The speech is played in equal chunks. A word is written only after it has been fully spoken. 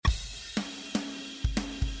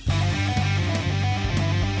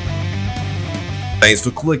Thanks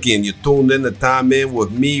for clicking. You tuned in to Time In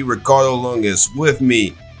with me, Ricardo Lungus. With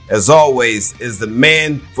me, as always, is the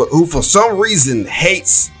man who for some reason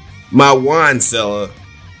hates my wine cellar,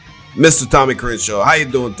 Mr. Tommy Crenshaw. How you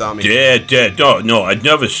doing, Tommy? Yeah. No, I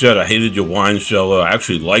never said I hated your wine cellar. I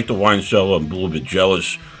actually like the wine cellar. I'm a little bit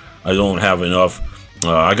jealous. I don't have enough.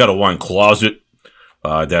 I got a wine closet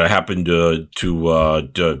that I happened to I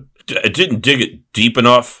didn't dig it deep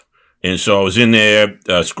enough. And so I was in there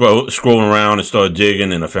scrolling around and started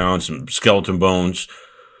digging, and I found some skeleton bones.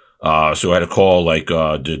 So I had to call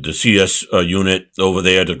the CS unit over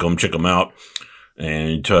there to come check them out.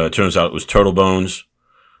 And it turns out it was turtle bones.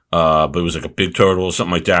 But it was like a big turtle or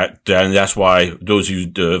something like that. And that's why those of you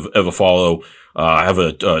that ever follow have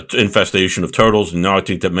a infestation of turtles. And now I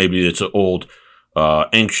think that maybe it's an old,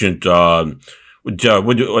 ancient. I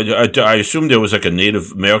assume there was like a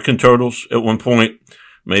Native American turtles at one point.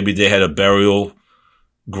 Maybe they had a burial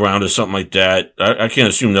ground or something like that. I can't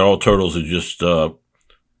assume that all turtles are just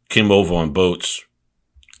came over on boats.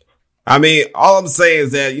 I mean, all I'm saying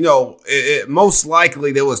is that, most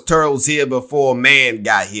likely there was turtles here before man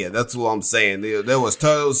got here. That's what I'm saying. There was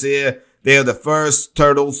turtles here. They're the first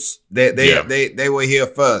turtles. They were here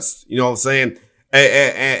first. You know what I'm saying?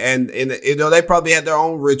 And they probably had their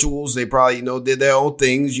own rituals. They probably, did their own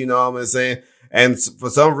things. You know what I'm saying? And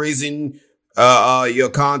for some reason, your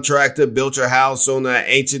contractor built your house on an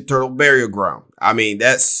ancient turtle burial ground. I mean,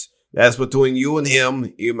 that's between you and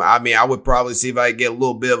him. I would probably see if I could get a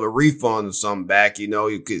little bit of a refund or something back,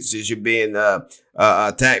 since you're being,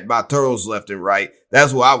 attacked by turtles left and right.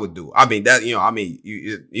 That's what I would do. I mean,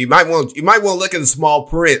 you might want to look at the small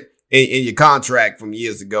print in your contract from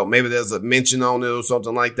years ago. Maybe there's a mention on it or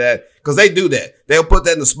something like that. Cause they do that. They'll put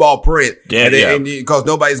that in the small print. And cause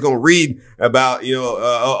nobody's going to read about, you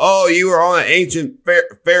were on an ancient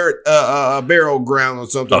ferret, burial ground or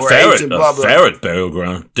something. Ferret burial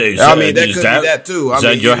ground. That could be that too. Is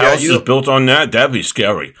that your house is built on that? That'd be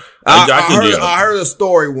scary. I heard a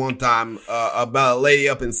story one time, about a lady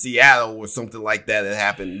up in Seattle or something like that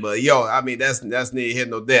happened. But that's neither here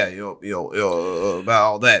nor there, about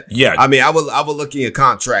all that. Yeah. I mean, I would look in your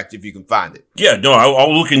contract if you can find it. Yeah, no,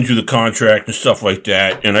 I'll look into the contract and stuff like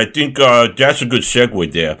that. And I think, that's a good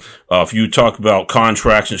segue there. If you talk about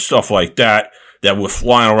contracts and stuff like that we're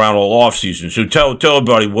flying around all off season. So tell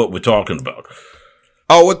everybody what we're talking about.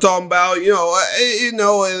 Oh, we're talking about, in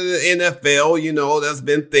the NFL, there's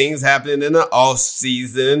been things happening in the off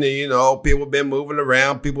season. People been moving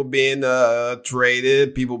around, people being,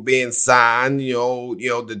 traded, people being signed,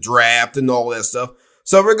 the draft and all that stuff.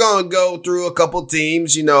 So we're going to go through a couple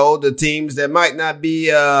teams, the teams that might not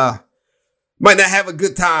have a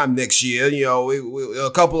good time next year.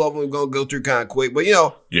 A couple of them we're going to go through kind of quick, but see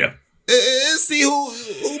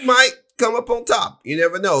who might come up on top. You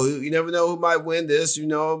never know. You never know who might win this,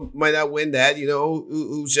 might not win that,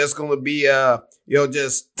 who's just going to be,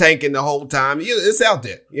 just tanking the whole time. It's out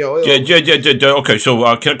there, Okay.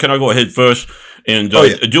 So, can I go ahead first and,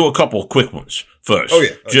 do a couple of quick ones first? Oh, yeah.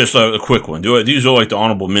 Okay. Just a quick one. These are like the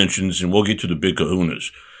honorable mentions, and we'll get to the big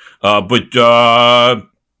kahunas.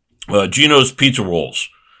 Gino's Pizza Rolls,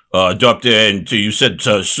 up there, and you said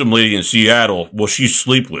some lady in Seattle, well, she's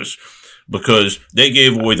sleepless because they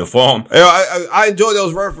gave away the farm. I enjoy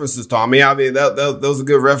those references, Tommy. I mean, those are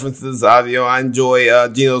good references. I enjoy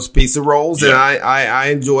Gino's Pizza Rolls, and I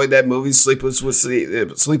enjoyed that movie, Sleepless with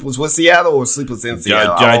Seattle or Sleepless in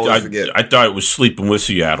Seattle. I forget. I thought it was Sleeping with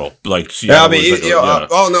Seattle, like Seattle.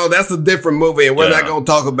 Oh no, that's a different movie, and we're not going to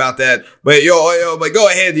talk about that. But but go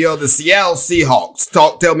ahead, the Seattle Seahawks.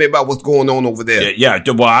 Tell me about what's going on over there.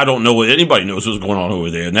 Well, I don't know what anybody knows what's going on over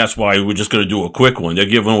there, and that's why we're just going to do a quick one. They're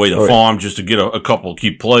giving away the farm just to get a couple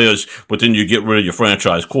key players, but then you get rid of your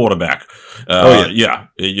franchise quarterback. But you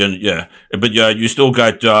still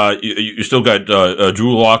got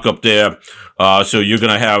Drew Lock up there. So you're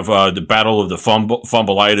gonna have the battle of the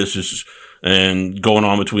fumbleitis and going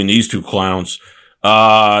on between these two clowns.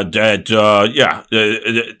 I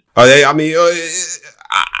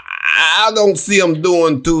don't see them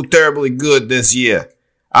doing too terribly good this year.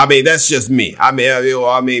 I mean, that's just me. I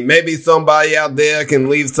mean, maybe somebody out there can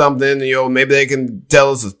leave something, maybe they can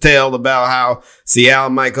tell us a tale about how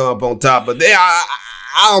Seattle might come up on top, but I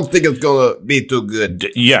don't think it's going to be too good.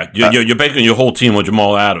 You're making your whole team with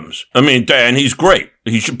Jamal Adams. I mean, and he's great.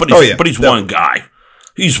 But he's definitely one guy.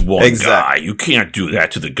 He's one guy. You can't do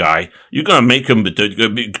that to the guy. You're going to make him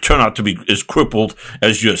turn out to be as crippled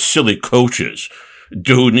as your silly coaches.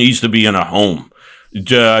 Dude needs to be in a home.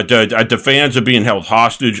 The fans are being held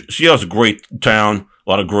hostage. Seattle's a great town. A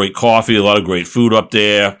lot of great coffee, a lot of great food up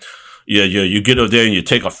there. You get up there and you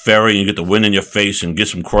take a ferry and you get the wind in your face and get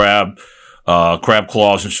some crab. crab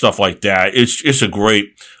claws and stuff like that. It's a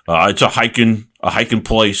great, it's a hiking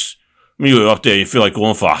place. I mean, you're up there, you feel like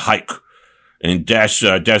going for a hike, and that's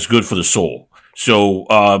good for the soul. So,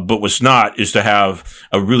 but what's not is to have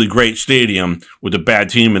a really great stadium with a bad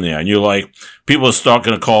team in there. And you're like, people are start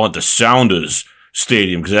going to call it the Sounders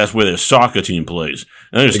Stadium because that's where their soccer team plays.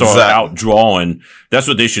 And they start out drawing. That's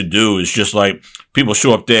what they should do, is just like people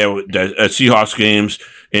show up there at Seahawks games,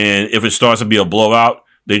 and if it starts to be a blowout,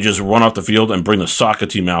 they just run off the field and bring the soccer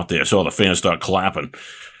team out there so all the fans start clapping.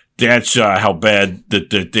 That's how bad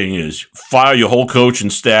the thing is. Fire your whole coach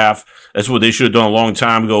and staff. That's what they should have done a long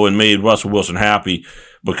time ago and made Russell Wilson happy,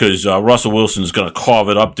 because Russell Wilson's going to carve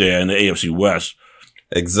it up there in the AFC West.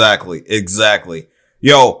 Exactly.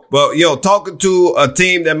 Talking to a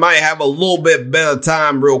team that might have a little bit better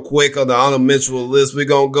time real quick on the honorable mention list, we're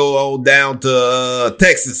going to go down to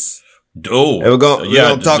Texas. Oh, and we're going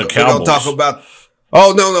to talk about,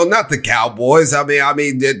 no, not the Cowboys. I mean, I'm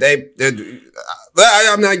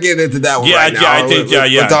not getting into that one right now. I think,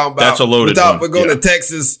 that's a loaded one. We're going to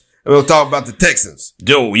Texas. And we'll talk about the Texans. Of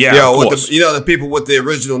course. The people with the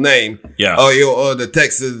original name. Yeah. The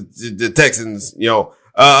Texans,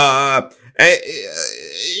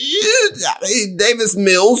 Davis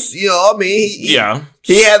Mills, he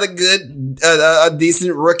had a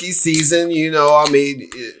decent rookie season, he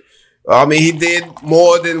did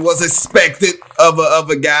more than was expected of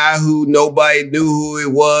a guy who nobody knew who he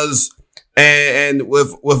was, and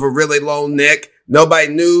with a really long neck. Nobody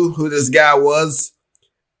knew who this guy was.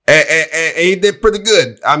 And he did pretty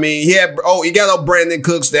good. I mean, he got Brandon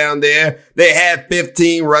Cooks down there. They had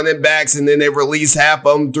 15 running backs, and then they released half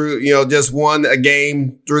of them through, just one a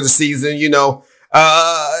game through the season,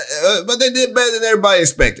 but they did better than everybody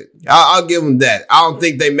expected. I'll give them that. I don't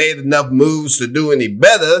think they made enough moves to do any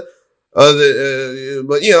better. But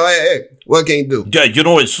hey, what can you do? Yeah, you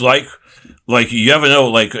know what it's like? Like, you ever know,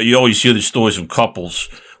 like, you always hear the stories of couples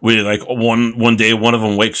where, like, one day one of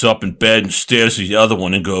them wakes up in bed and stares at the other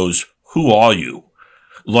one and goes, "Who are you?"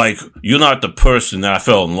 Like, you're not the person that I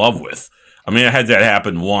fell in love with. I mean, I had that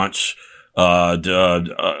happen once, 2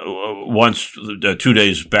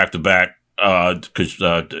 days back to back, because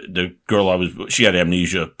the girl she had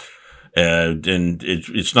amnesia, and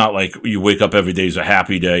it's not like you wake up every day is a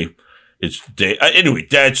happy day. It's day. Anyway,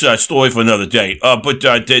 that's a story for another day. But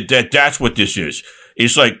that's what this is.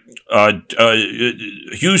 It's like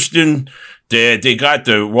Houston. They got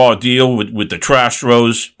the raw deal with the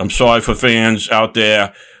Astros. I'm sorry for fans out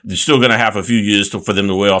there. They're still going to have a few years for them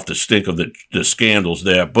to wear off the stink of the scandals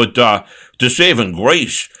there. But the saving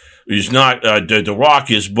grace is not the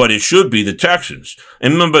Rockies, but it should be the Texans.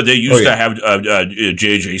 And remember, they used to have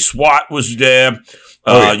J.J. Swat was there.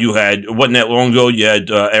 You had, wasn't that long ago, you had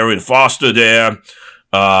Arian Foster there.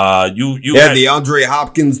 You had DeAndre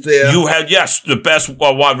Hopkins there. You had, the best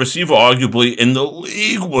wide receiver arguably in the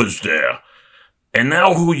league was there. And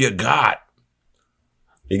now who you got?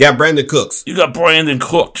 You got Brandon Cooks. You got Brandon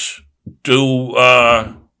Cooks. Who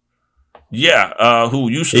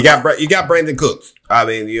used to... You got Brandon Cooks. I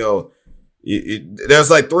mean, there's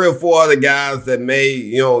like 3 or 4 other guys that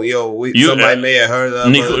may, somebody may have heard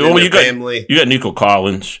of. Family. You got Nico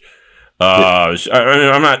Collins.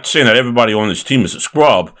 I'm not saying that everybody on this team is a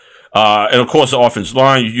scrub. And of course, the offensive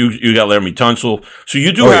line, you got Laramie Tunsil. So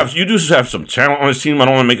you do have some talent on this team. I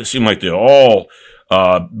don't want to make it seem like they're all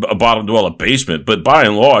a bottom dweller basement, but by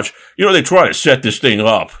and large, they try to set this thing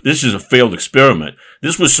up. This is a failed experiment.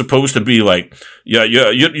 This was supposed to be like, like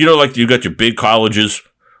you got your big colleges,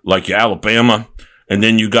 like your Alabama, and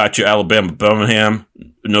then you got your Alabama Birmingham.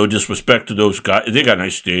 No disrespect to those guys. They got a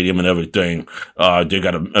nice stadium and everything. They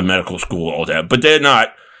got a medical school, all that, but they're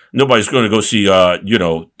not. Nobody's going to go see,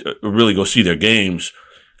 really go see their games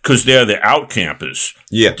because they're the out campus.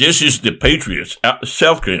 Yeah. This is the Patriots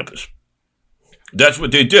South campus. That's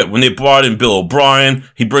what they did when they brought in Bill O'Brien.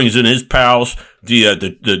 He brings in his pals,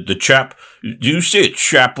 the chap. Do you say it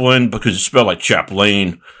Chaplin because it's spelled like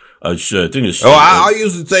Chaplain? I think it's. I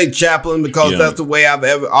usually say Chaplin because that's the way I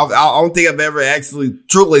don't think I've ever actually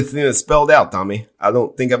truly seen it spelled out, Tommy. I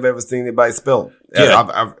don't think I've ever seen anybody spell.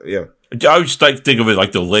 I always think of it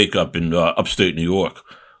like the lake up in upstate New York.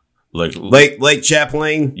 Like Lake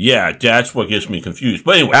Champlain. Yeah, that's what gets me confused.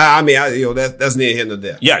 But anyway, that's near here and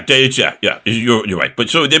there. Yeah, you're right. But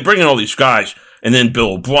so they're bringing all these guys, and then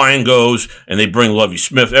Bill O'Brien goes, and they bring Lovie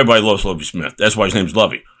Smith. Everybody loves Lovie Smith. That's why his name's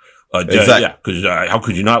Lovie. Exactly. Yeah, because how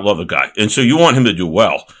could you not love a guy? And so you want him to do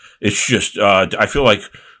well. It's just I feel like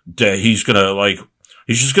that he's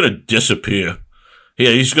just gonna disappear.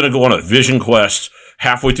 Yeah, he's gonna go on a vision quest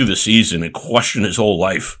halfway through the season and question his whole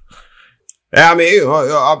life. I mean,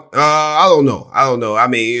 I don't know. I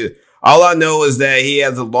mean, All I know is that he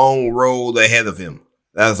has a long road ahead of him.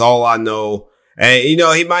 That's all I know. And,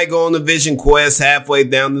 he might go on a vision quest halfway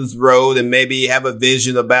down this road and maybe have a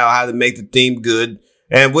vision about how to make the team good,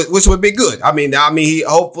 and which would be good.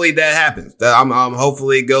 Hopefully that happens.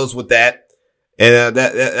 Hopefully it goes with that. And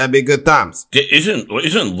that'd be good times.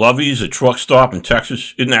 Isn't Lovey's a truck stop in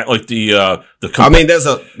Texas? Isn't that like the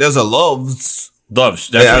there's a Love's.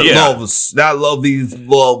 Love's. Love's. Not Lovey's,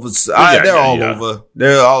 Love's. They're all over.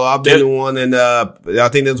 They're all. I've been to one in I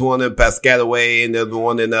think there's one in Piscataway, and there's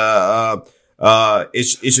one in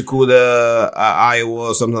Issaquah, Iowa,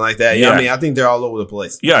 or something like that. I think they're all over the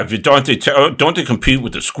place. Yeah, don't they compete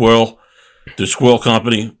with the Squirrel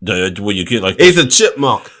Company? Where you get like it's a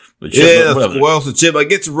chipmunk. Squirrel's a chipmunk.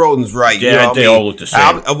 Get your rodents right. Yeah, they all look the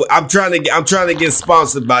same. I'm trying to get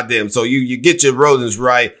sponsored by them. So you get your rodents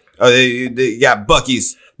right. You got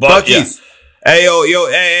Buc-ee's. Buc-ee's. Yeah.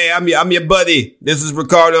 Hey, I'm your buddy. This is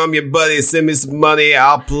Ricardo. I'm your buddy. Send me some money.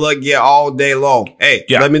 I'll plug you all day long. Hey,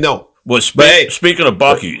 let me know. Well, speaking of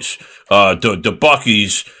Buc-ee's, the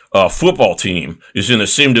Buc-ee's football team is in the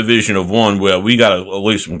same division of one where we got to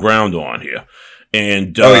lay some ground on here.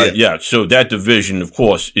 And, so that division, of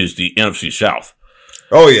course, is the NFC South.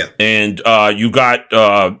 Oh, yeah. And, you got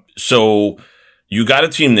a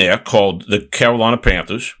team there called the Carolina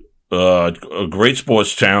Panthers, a great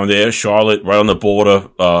sports town there, Charlotte, right on the border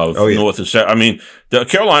of North and South. The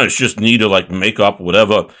Carolinas just need to make up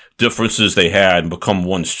whatever differences they had and become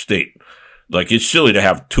one state. It's silly to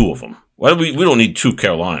have two of them. We don't need two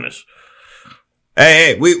Carolinas.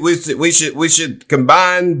 Hey, we should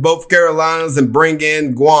combine both Carolinas and bring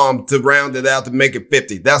in Guam to round it out to make it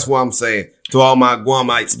 50. That's what I'm saying to all my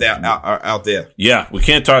Guamites out there. Yeah, we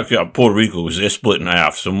can't talk about Puerto Rico because they're split in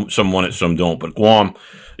half. Some want it, some don't. But Guam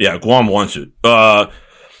wants it.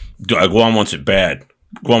 Guam wants it bad.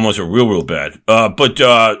 Guam wants it real bad.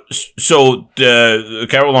 So the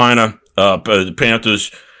Carolina, the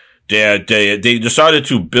Panthers, they decided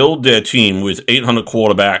to build their team with 800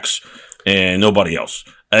 quarterbacks and nobody else.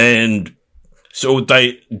 And so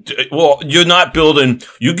you're not building,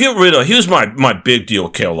 you get rid of, here's my big deal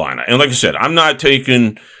with Carolina. And like I said, I'm not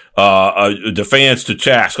taking, the fans to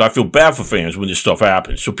task. I feel bad for fans when this stuff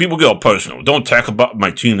happens. So people get all personal. Don't talk about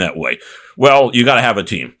my team that way. Well, you gotta have a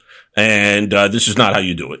team. And, this is not how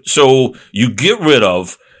you do it. So you get rid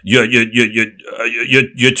of your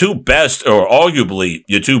two best, or arguably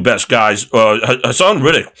your two best guys. Hassan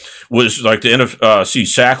Riddick was like the NFC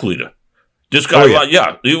sack leader. This guy,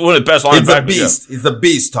 he's one of the best linebackers. He's a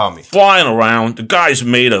beast, Tommy. Flying around. The guy's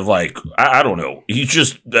made of I don't know. He's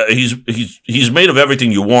just, he's made of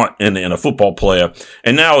everything you want in a football player.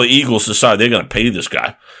 And now the Eagles decide they're going to pay this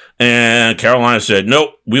guy. And Carolina said,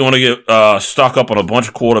 nope, we want to get, stock up on a bunch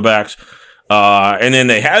of quarterbacks. And then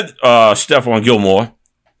they had, Stephon Gilmore.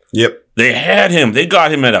 Yep. They had him. They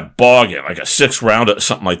got him at a bargain, like a 6th rounder or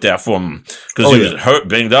something like that for him, because he was hurt,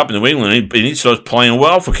 banged up in New England, and he starts playing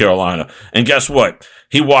well for Carolina. And guess what?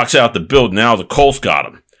 He walks out the build. Now the Colts got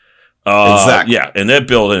him. Exactly. Yeah, and they're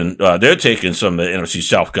building. They're taking some of the NFC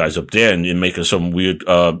South guys up there and making some weird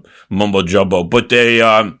mumbo jumbo. But they,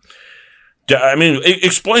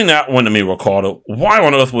 explain that one to me, Ricardo. Why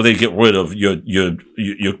on earth would they get rid of your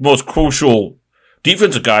most crucial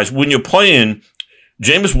defensive guys when you're playing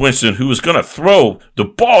Jameis Winston, who is going to throw the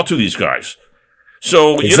ball to these guys?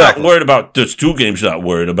 So You're not worried about this 2 games you're not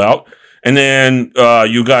worried about. And then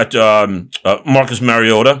you got Marcus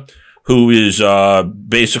Mariota, who is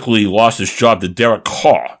basically lost his job to Derek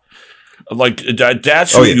Carr.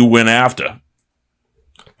 That's who you went after.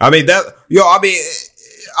 All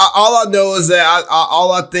I know is that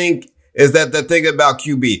all I think is that they're thinking about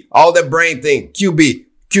QB. All that brain thing. QB.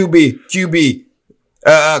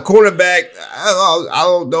 Cornerback, I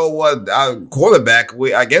don't know what,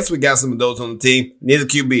 cornerback, I guess we got some of those on the team. Need a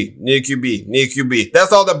QB.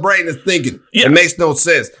 That's all the brain is thinking. Yeah. It makes no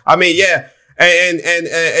sense. And you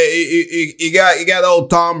got old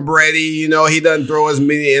Tom Brady, he doesn't throw as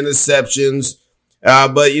many interceptions.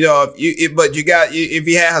 But if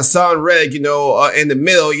you had Hassan Reddick, in the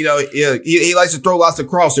middle, he likes to throw lots of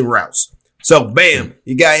crossing routes. So, bam,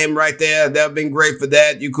 you got him right there. That would have been great for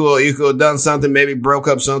that. You could have done something, maybe broke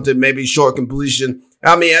up something, maybe short completion.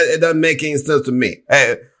 It doesn't make any sense to me.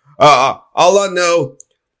 All I know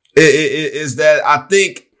is that I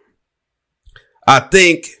think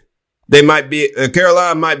they might be,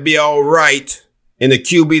 Carolina might be all right in the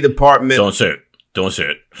QB department. Don't say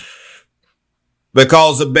it.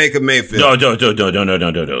 Because of Baker Mayfield. No.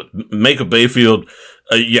 Baker Mayfield,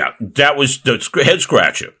 that was the head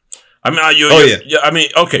scratcher.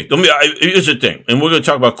 Okay. Here's the thing, and we're going to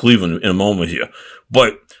talk about Cleveland in a moment here.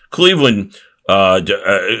 But Cleveland,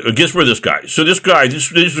 Guess where this guy? So this guy,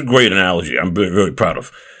 this is a great analogy. I'm very, very proud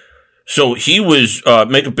of. So he was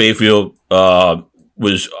Baker Mayfield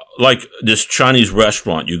was like this Chinese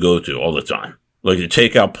restaurant you go to all the time, like a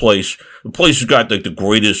takeout place. The place has got like the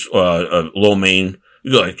greatest lo mein.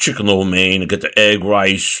 You got like chicken lo mein, and get the egg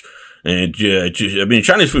rice, and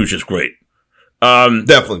Chinese food is just great.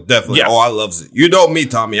 Definitely. Yeah. Oh, I love it. You know me,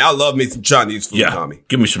 Tommy. I love me some Chinese food, Tommy.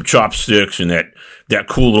 Give me some chopsticks and that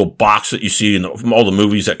cool little box that you see from all the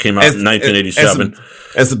movies that came out in 1987.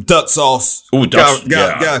 And some duck sauce. Ooh,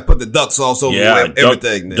 gotta put the duck sauce over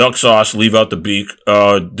everything. Duck sauce, leave out the beak.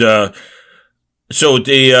 So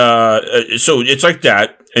it's like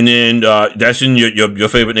that. And then, that's in your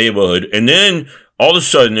favorite neighborhood. And then all of a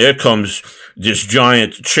sudden there comes this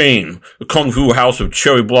giant chain, the Kung Fu House of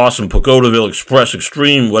Cherry Blossom, Pagodaville Express,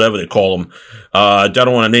 Extreme, whatever they call them. I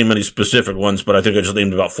don't want to name any specific ones, but I think I just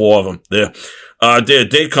named about 4 of them there.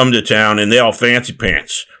 They come to town and they're all fancy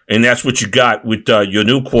pants. And that's what you got with, your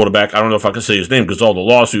new quarterback. I don't know if I can say his name because all the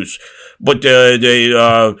lawsuits, but,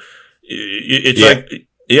 and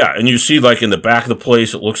you see like in the back of the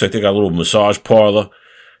place, it looks like they got a little massage parlor.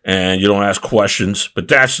 And you don't ask questions, but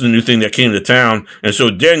that's the new thing that came to town. And so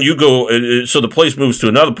then you go, so the place moves to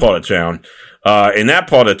another part of town. In that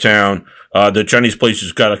part of town, the Chinese place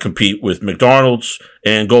has got to compete with McDonald's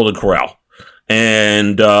and Golden Corral.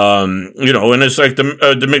 And, and it's like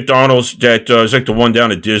the McDonald's that, is like the one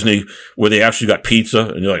down at Disney where they actually got pizza.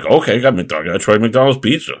 And you're like, okay, I gotta try McDonald's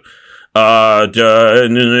pizza. And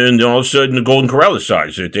then all of a sudden the Golden Corral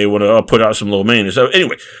decides that they want to put out some lo mein. So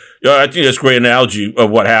anyway, I think that's a great analogy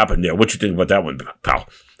of what happened there. What you think about that one, pal?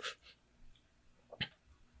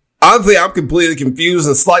 Honestly, I'm completely confused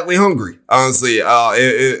and slightly hungry. Honestly,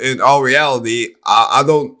 in all reality, I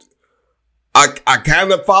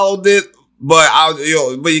kind of followed it, but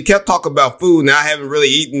but you kept talking about food, and I haven't really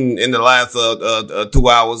eaten in the last 2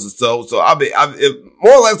 hours or so. So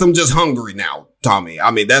more or less, I'm just hungry now, Tommy.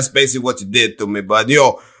 I mean, that's basically what you did to me. But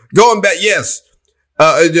going back, yes.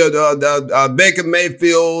 Baker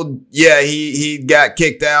Mayfield, he got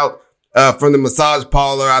kicked out, from the massage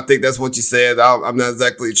parlor. I think that's what you said. I'm not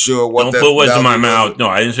exactly sure what Don't put words in my mouth. No,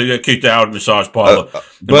 I didn't say you got kicked out of the massage parlor.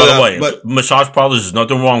 By the way, massage parlors, there's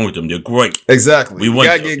nothing wrong with them. They're great. Exactly. You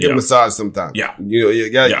gotta get a good massage sometimes. Yeah.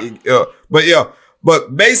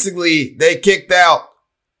 But basically they kicked out,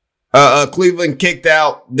 Cleveland kicked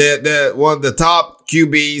out the one of the top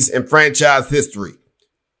QBs in franchise history.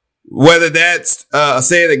 Whether that's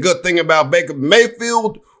saying a good thing about Baker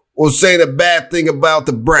Mayfield or saying a bad thing about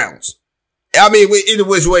the Browns. I mean, either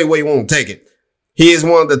which way you want to take it. He is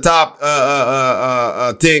one of the top 10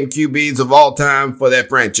 QBs of all time for that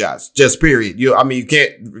franchise. Just period. You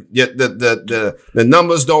can't. The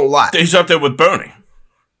numbers don't lie. He's up there with Bernie.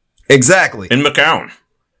 Exactly. And McCown.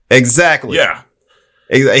 Exactly. Yeah.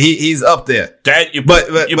 He's up there. You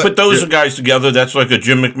put those guys together. That's like a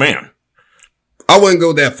Jim McMahon. I wouldn't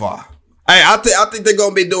go that far. I think they're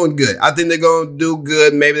going to be doing good. I think they're going to do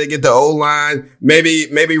good. Maybe they get the O-line. Maybe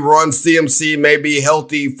run CMC, maybe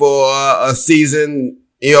healthy for a season,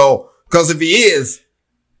 cause if he is,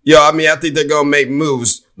 I think they're going to make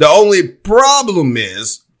moves. The only problem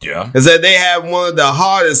is that they have one of the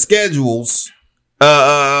hardest schedules,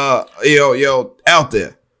 out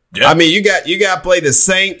there. Yeah. I mean, you got to play the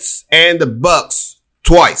Saints and the Bucks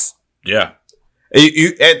twice. Yeah.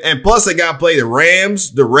 And plus they got to play the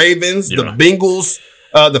Rams, the Ravens, the Bengals,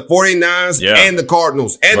 the 49ers, and the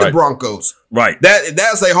Cardinals, and the Broncos. Right.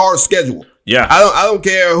 That's a hard schedule. Yeah. I don't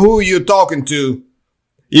care who you're talking to.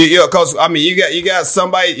 Cause you got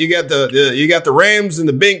somebody, you got the Rams and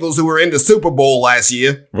the Bengals who were in the Super Bowl last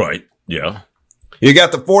year. Right. Yeah. You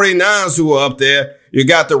got the 49ers who are up there. You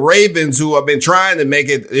got the Ravens who have been trying to make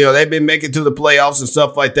it, they've been making to the playoffs and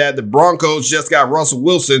stuff like that. The Broncos just got Russell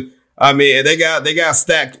Wilson. I mean, they got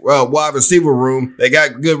stacked wide receiver room. They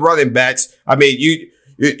got good running backs. I mean, you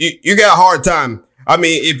got a hard time. I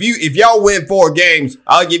mean, if y'all win 4 games,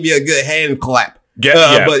 I'll give you a good hand clap.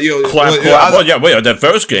 But clap. That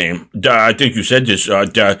first game, I think you said this.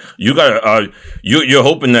 You got you're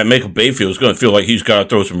hoping that Baker Mayfield is going to feel like he's got to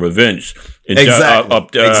throw some revenge. Exactly.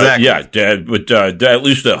 But at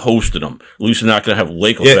least they're hosting them. At least they're not going to have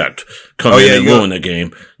Lake effect come in and ruin the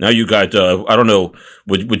game. Now you got I don't know,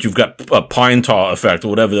 but you've got a pine tar effect or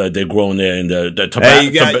whatever they're growing there in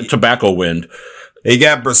the tobacco wind. You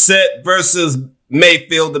got Brissett versus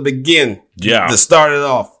Mayfield to begin. Yeah, to start it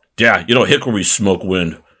off. Yeah, hickory smoke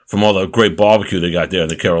wind from all the great barbecue they got there in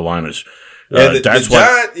the Carolinas. That's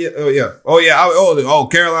why.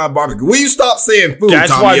 Carolina barbecue. Will you stop saying food?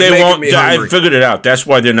 That's Tommy? why You're they making won't. me I hungry. figured it out. That's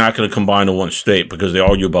why they're not going to combine to one state, because they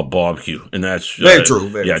argue about barbecue, and that's Very true.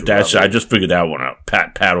 Very true. That's. I just figured that one out.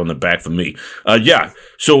 Pat on the back for me.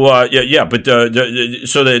 So But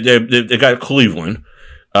so they got Cleveland.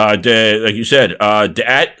 Like you said,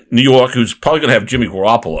 at New York, who's probably going to have Jimmy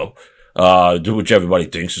Garoppolo, which everybody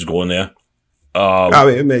thinks is going there. I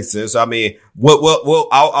mean, it makes sense. I mean,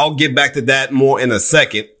 I'll get back to that more in a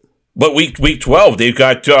second. But week 12, they've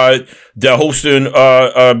got they're hosting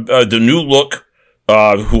the new look,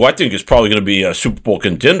 who I think is probably going to be a Super Bowl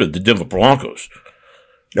contender, the Denver Broncos.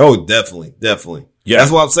 Oh, definitely. Yeah,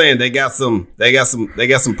 that's what I'm saying. They got some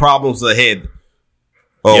problems ahead.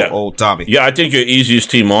 Old Tommy. Yeah, I think your easiest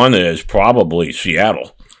team on there is probably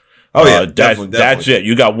Seattle. Oh yeah, definitely. That's it.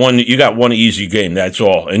 You got one easy game. That's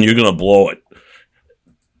all, and you're gonna blow it.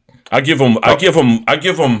 I give them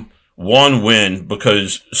one win,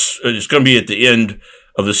 because it's going to be at the end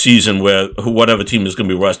of the season where whatever team is going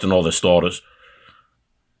to be resting all their starters.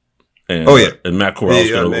 And, and Matt Corral's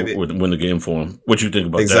going to win the game for him. What do you think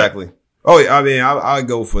about that? Exactly. Oh yeah, I mean, I'll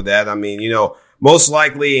go for that. I mean, most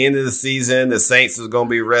likely end of the season, the Saints is going to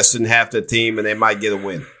be resting half the team, and they might get a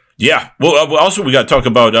win. Yeah. Well, also we got to talk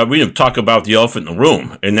about we didn't talk about the elephant in the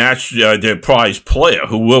room, and that's their prize player,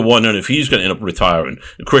 who we're wondering if he's going to end up retiring,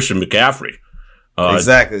 Christian McCaffrey.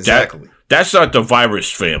 Exactly. That's not the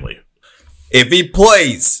virus family. If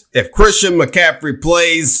Christian McCaffrey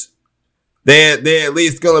plays, they're at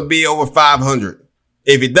least going to be over 500.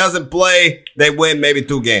 If he doesn't play, they win maybe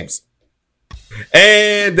 2 games.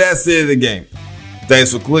 And that's it of the game.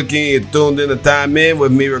 Thanks for clicking and tuned in to Time In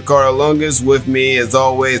with me, Ricardo Lungus. With me, as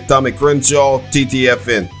always, Tommy Crenshaw,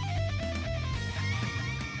 TTFN.